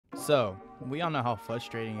So, we all know how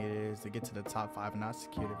frustrating it is to get to the top 5 and not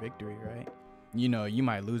secure the victory, right? You know, you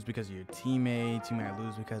might lose because of your teammates, you might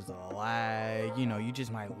lose because of the lag, you know, you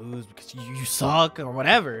just might lose because you suck or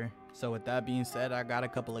whatever. So with that being said, I got a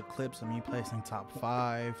couple of clips of me placing top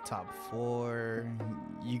 5, top 4,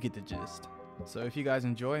 you get the gist. So if you guys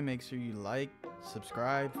enjoy, make sure you like,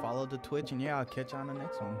 subscribe, follow the Twitch, and yeah, I'll catch you on the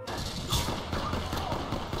next one.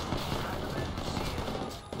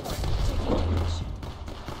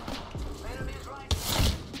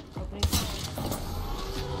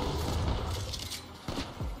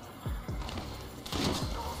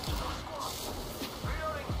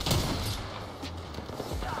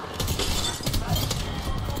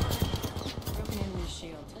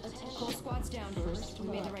 Down first. We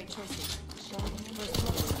made the right choices.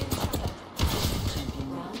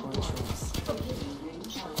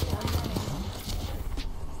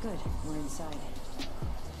 Good. We're inside.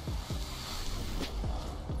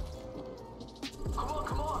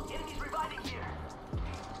 Come on! Enemies reviving here!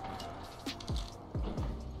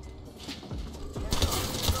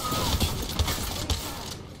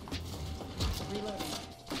 Reloading.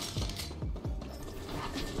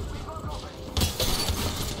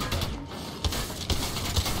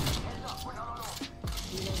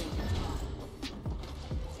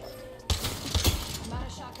 I'm out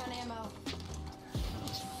of shotgun ammo.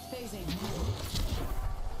 Phasing.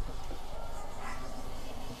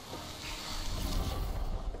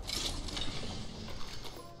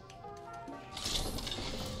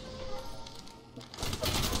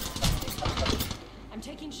 I'm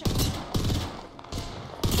taking shots.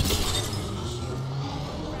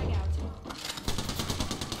 Frag out.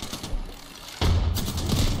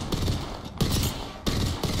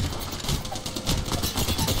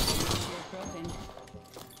 Shield broken.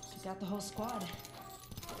 Got the whole squad.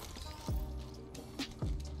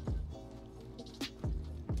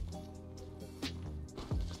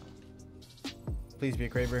 Please be a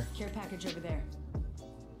Kraber. Care package over there.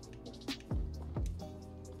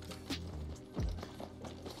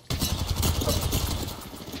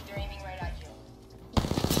 They're aiming right at you.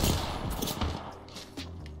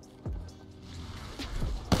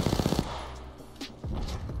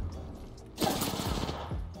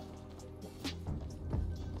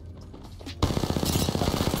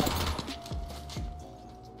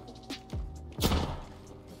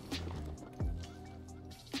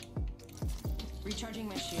 Recharging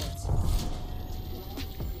my shields.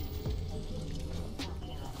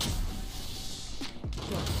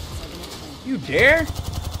 Good. So the next one. You dare?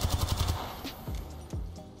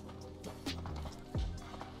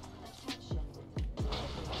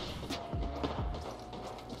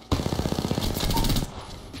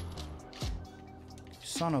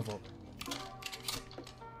 Son of a...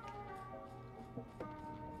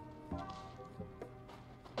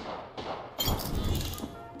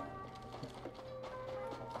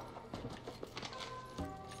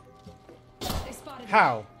 They spotted me.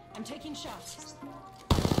 How? I'm taking shots.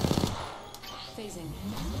 Phasing.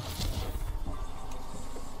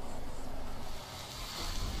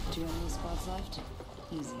 2 enemy squads left.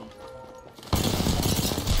 Easy.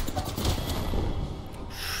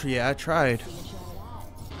 Yeah, I tried. I'm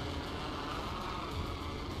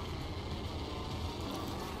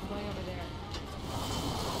going over there.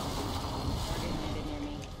 Target landed near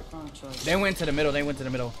me. Wrong choice. They went to the middle, they went to the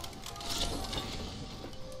middle.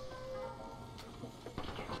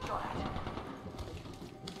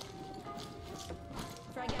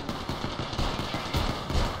 Frag out.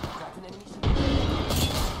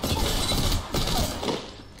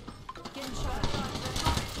 Getting shot.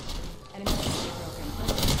 Enemy shield broken.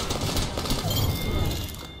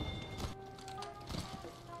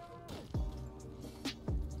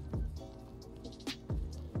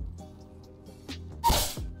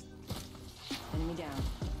 Enemy down.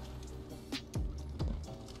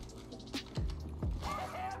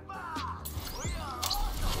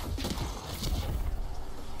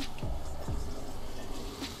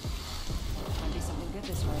 Might be something good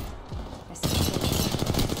this way. I see.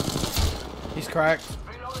 He's cracked.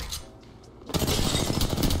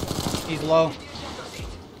 He's low.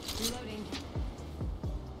 Reloading.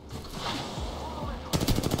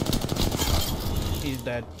 He's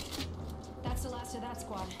dead. That's the last of that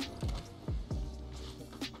squad.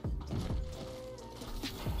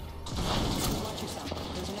 Watch yourself.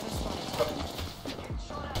 There's another squad.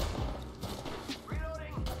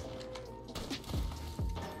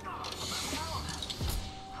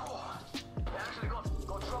 Actually got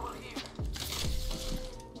trouble here.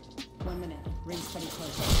 1 minute. Rings pretty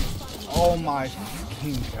close. Oh my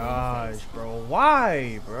fucking gosh, bro.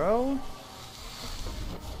 Why, bro?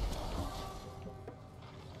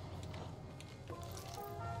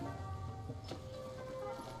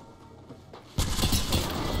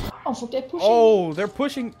 Oh fuck, they're pushing. Oh, they're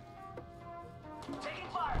pushing. Taking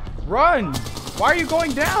fire. Run! Why are you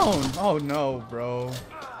going down? Oh no, bro.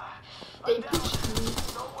 They pushed me.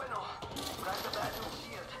 No bueno. Crack the bathroom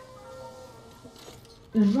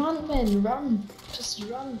shield. Run, man, run. Just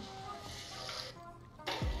run.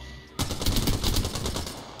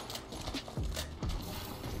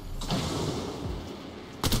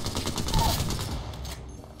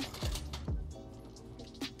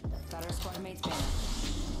 Got our squad mates back.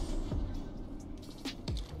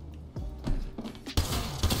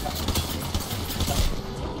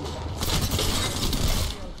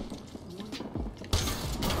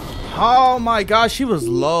 Oh my gosh, she was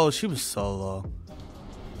low. She was so low.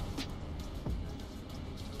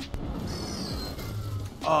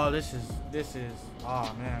 Oh, this is.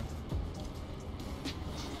 Oh man.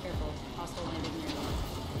 Careful. Hostile landing near you.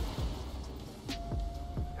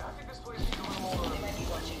 Yeah, I think this place needs a little more. They might be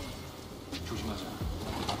watching.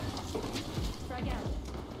 Frag out.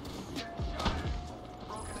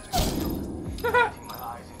 Broken enemy. My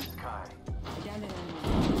eyes in the sky. Down to enemy.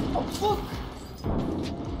 Oh fuck.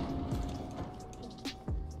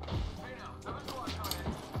 Hey now, another squad coming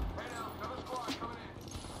in. Hey now, another squad coming in.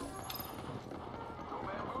 Go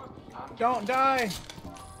bamboo. I'm Don't die.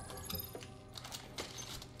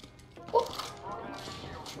 broken enemy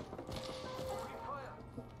shield. Opening fire.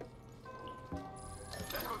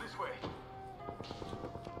 Let's go this way.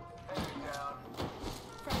 Enemy down.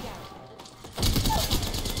 Frag out.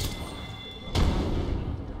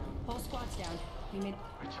 Whole squad's down. We made.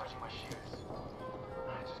 Recharging my shields.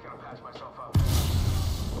 I just gotta patch myself up.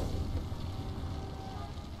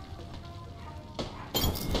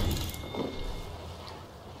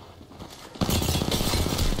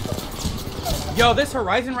 Yo, this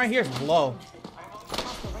Horizon right here is low.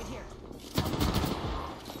 Hostile right here.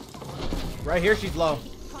 Right here, she's low.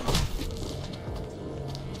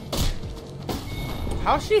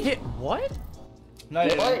 How she hit what? No,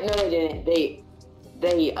 What? No, they didn't. They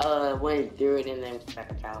went through it and then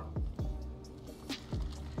back out.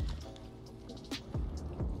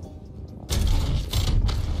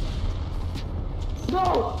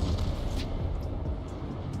 No!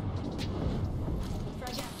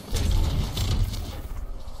 Frag out.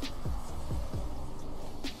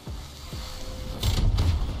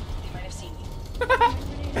 They might have seen you.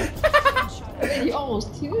 Shot at. You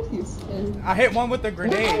almost killed yourself. I hit one with the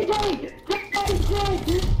grenade.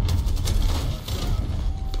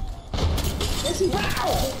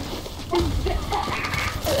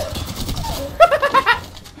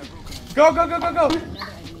 Go, go, go, go, go. Another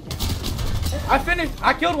enemy down. I finished.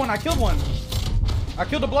 I killed one. I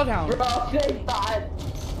killed the bloodhound. Bro, they thought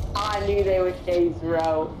I knew they would chase,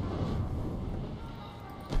 bro.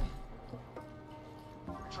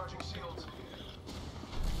 Recharging shields.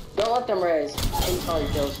 Don't let them raise. I need all your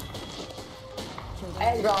kills.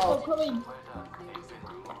 Hey, Oh, bro. coming.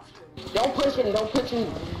 Don't push him. Don't push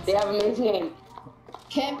him. They have amazing aim.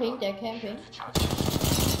 Camping, they're camping.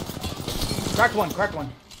 Cracked one. Cracked one.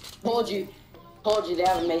 Told you. Told you they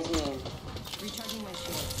have amazing aim. Recharging my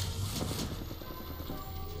shield.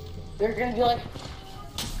 They're gonna be like,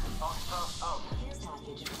 Oxstar out.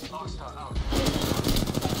 Oxstar out.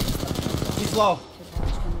 He's low.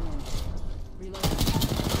 Barrage coming in. Reloading.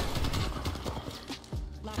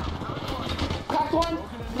 Lock. crack one,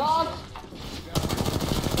 knock.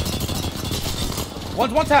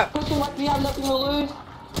 One tap. Pushing like we have nothing to lose.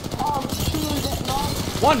 Shoot that knock.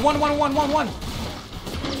 One.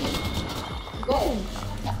 Go.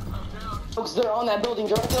 Folks, they're on that building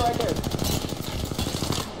directly right there.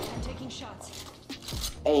 I'm taking shots.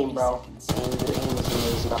 Aim, bro. Aim, your aim is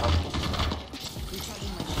amazing, bro.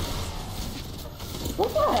 Recharging my shields. What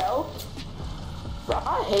the hell? Bro,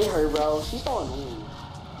 I hate her, bro. She's so annoying.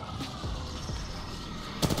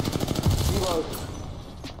 Reload.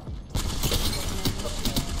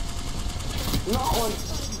 Not one.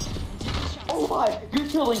 Oh my, you're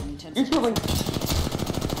killing. You're killing.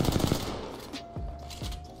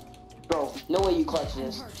 Bro, no way you clutch I'm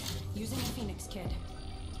this. hurt. Using a Phoenix kit.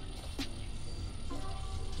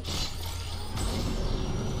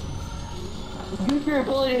 Use your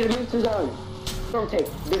ability to move to zone. Storm tape.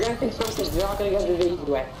 They're gonna think storm tape. They're not gonna go the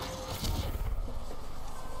easy way.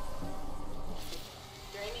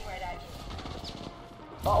 They're aiming right at you.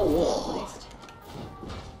 Oh, whoa. Placed.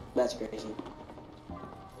 That's crazy.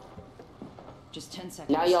 Just 10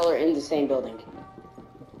 seconds. Now y'all are in the same building.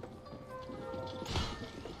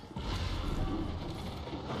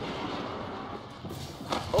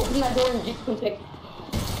 Open that door and get some take.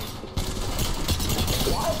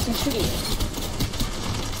 Why is he shooting?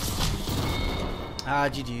 Ah,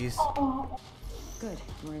 GG's. Good.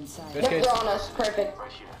 We're inside. Good Yep, case. they're on us. Perfect.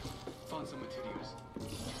 Right here. Found some materials.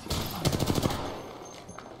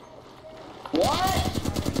 What?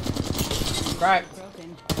 Cracked.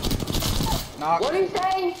 Broken. Knock. What are you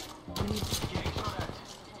saying? Getting shot at.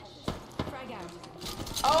 Frag out.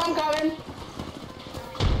 Oh, I'm coming.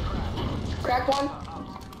 Crack one.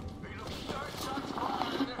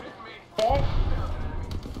 Dead.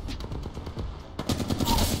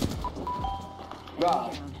 Bro.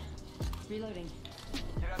 Down. Reloading.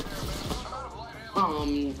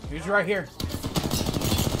 He's right here.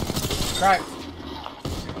 Cracked.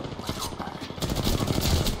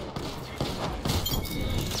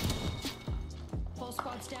 Full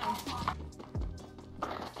squad's down.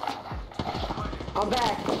 I'm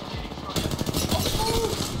back.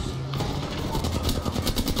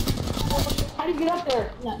 How do you get up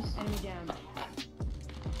there? Nice. Enemy down.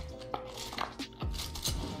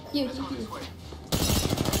 Here.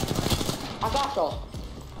 I got you.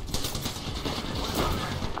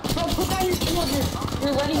 Bro, put down your shield.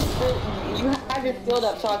 You're letting you have your shield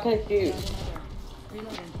up so I can't shoot. Another.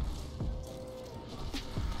 Reloading.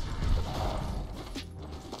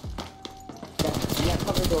 Yeah,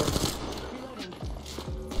 cover door. Reloading.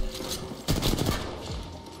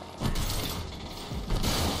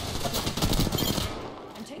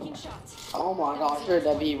 I'm taking shots. Oh my gosh, you're a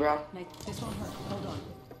W, bro. Nice. This won't hurt. Hold on.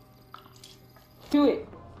 Do it.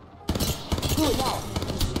 Do it now.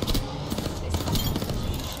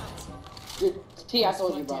 See, I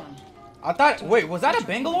told you, bro. Down. I thought. Wait, was that a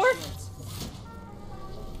Bangalore?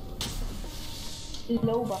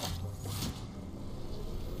 Loba.